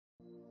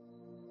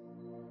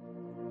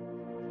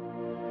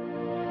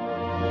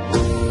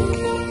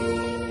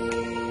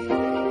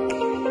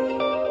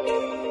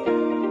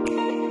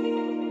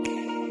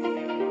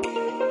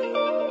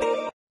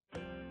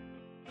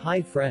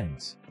Hi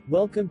friends.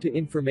 Welcome to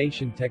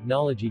Information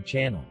Technology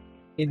channel.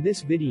 In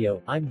this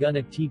video, I'm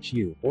gonna teach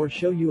you, or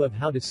show you of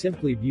how to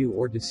simply view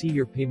or to see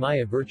your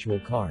PayMaya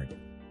Virtual Card.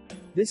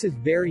 This is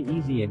very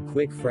easy and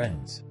quick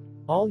friends.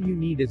 All you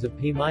need is a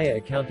PayMaya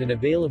account and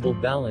available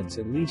balance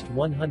at least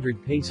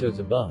 100 pesos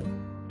above.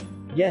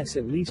 Yes,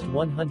 at least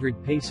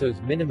 100 pesos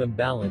minimum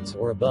balance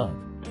or above.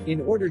 In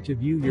order to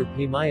view your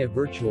PayMaya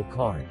Virtual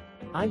Card,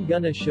 I'm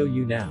gonna show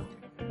you now.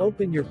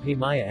 Open your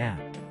PayMaya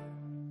app.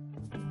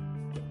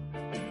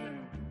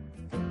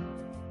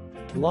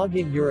 Log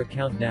in your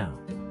account now.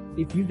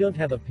 If you don't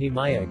have a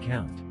PayMaya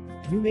account,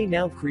 you may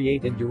now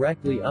create and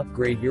directly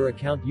upgrade your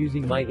account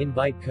using my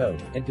invite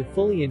code, and to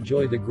fully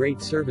enjoy the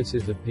great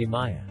services of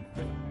PayMaya.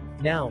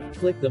 Now,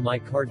 click the My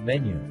Card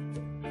menu.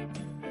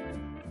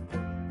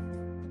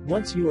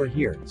 Once you are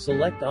here,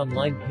 select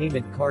Online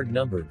Payment Card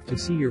Number to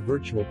see your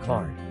virtual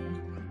card.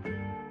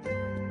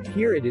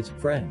 Here it is,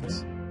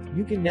 friends.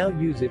 You can now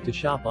use it to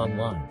shop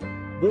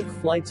online, book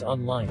flights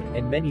online,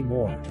 and many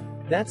more.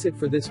 That's it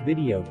for this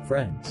video,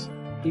 friends.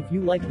 If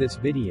you like this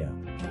video,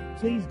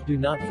 please do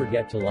not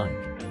forget to like,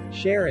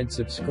 share and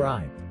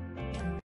subscribe.